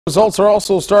Results are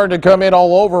also starting to come in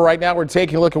all over. Right now, we're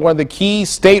taking a look at one of the key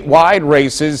statewide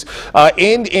races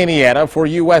in Indiana for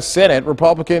U.S. Senate.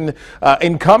 Republican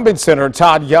incumbent Senator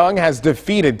Todd Young has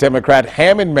defeated Democrat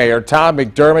Hammond Mayor Tom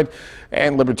McDermott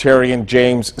and Libertarian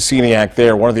James Seniak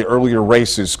there, one of the earlier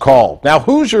races called. Now,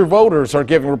 Hoosier voters are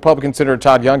giving Republican Senator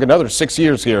Todd Young another 6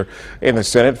 years here in the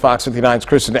Senate. Fox 59's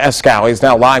Kristen Eskow is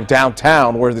now live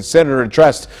downtown where the senator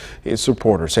addressed his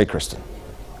supporters. Hey, Kristen.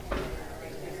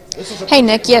 Hey,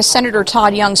 Nick. Yes, Senator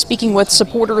Todd Young speaking with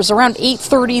supporters around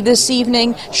 8:30 this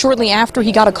evening, shortly after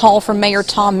he got a call from Mayor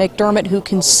Tom McDermott, who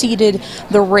conceded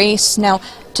the race. Now,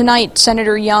 tonight,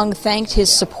 Senator Young thanked his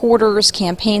supporters,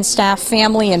 campaign staff,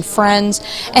 family, and friends,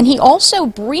 and he also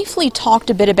briefly talked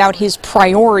a bit about his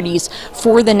priorities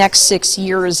for the next 6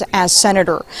 years as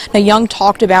senator. Now, Young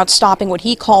talked about stopping what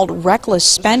he called reckless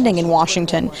spending in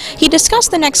Washington. He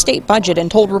discussed the next state budget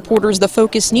and told reporters the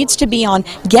focus needs to be on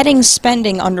getting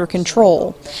spending under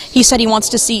control. He said he wants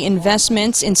to see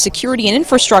investments in security and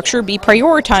infrastructure be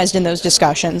prioritized in those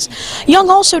discussions. Young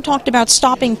also talked about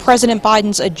stopping President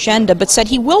Biden's agenda, but said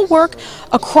he will work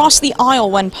across the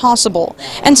aisle when possible.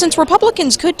 And since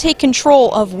Republicans could take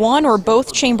control of one or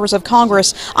both chambers of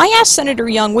Congress, I asked Senator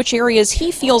Young which areas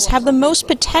he feels have the most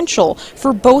potential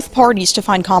for both parties to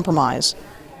find compromise.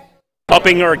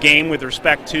 Upping our game with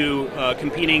respect to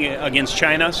competing against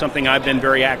China, something I've been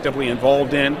very actively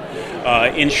involved in,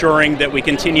 ensuring that we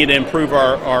continue to improve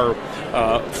our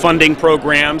funding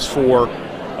programs for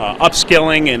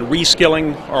upskilling and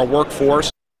reskilling our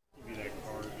workforce.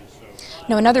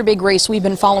 Now, another big race we've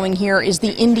been following here is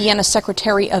the Indiana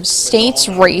Secretary of State's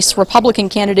race. Republican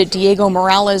candidate Diego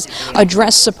Morales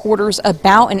addressed supporters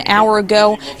about an hour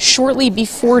ago, shortly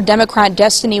before Democrat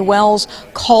Destiny Wells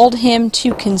called him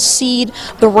to concede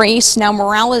the race. Now,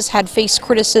 Morales had faced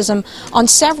criticism on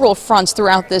several fronts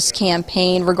throughout this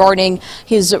campaign regarding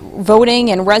his voting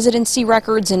and residency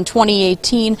records in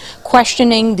 2018,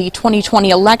 questioning the 2020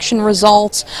 election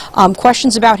results,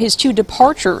 questions about his two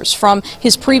departures from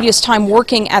his previous time working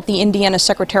at the Indiana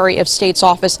Secretary of State's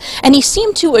office, and he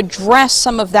seemed to address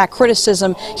some of that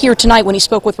criticism here tonight when he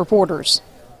spoke with reporters.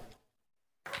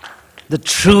 The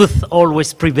truth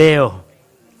always prevails.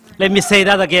 Let me say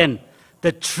that again.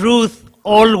 The truth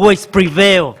always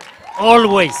prevails.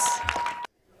 Always.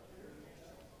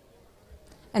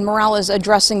 And Morales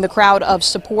addressing the crowd of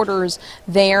supporters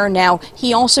there. Now,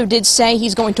 he also did say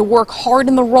he's going to work hard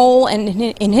in the role and,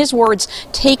 in his words,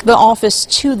 take the office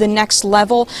to the next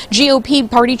level.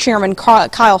 GOP Party Chairman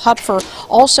Kyle Hupfer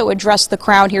also addressed the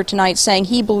crowd here tonight, saying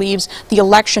he believes the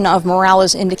election of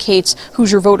Morales indicates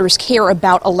Hoosier voters care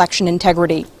about election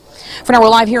integrity. For now, we're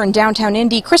live here in downtown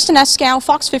Indy. Kristen Eskow,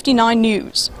 Fox 59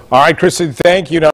 News. All right, Kristen, thank you.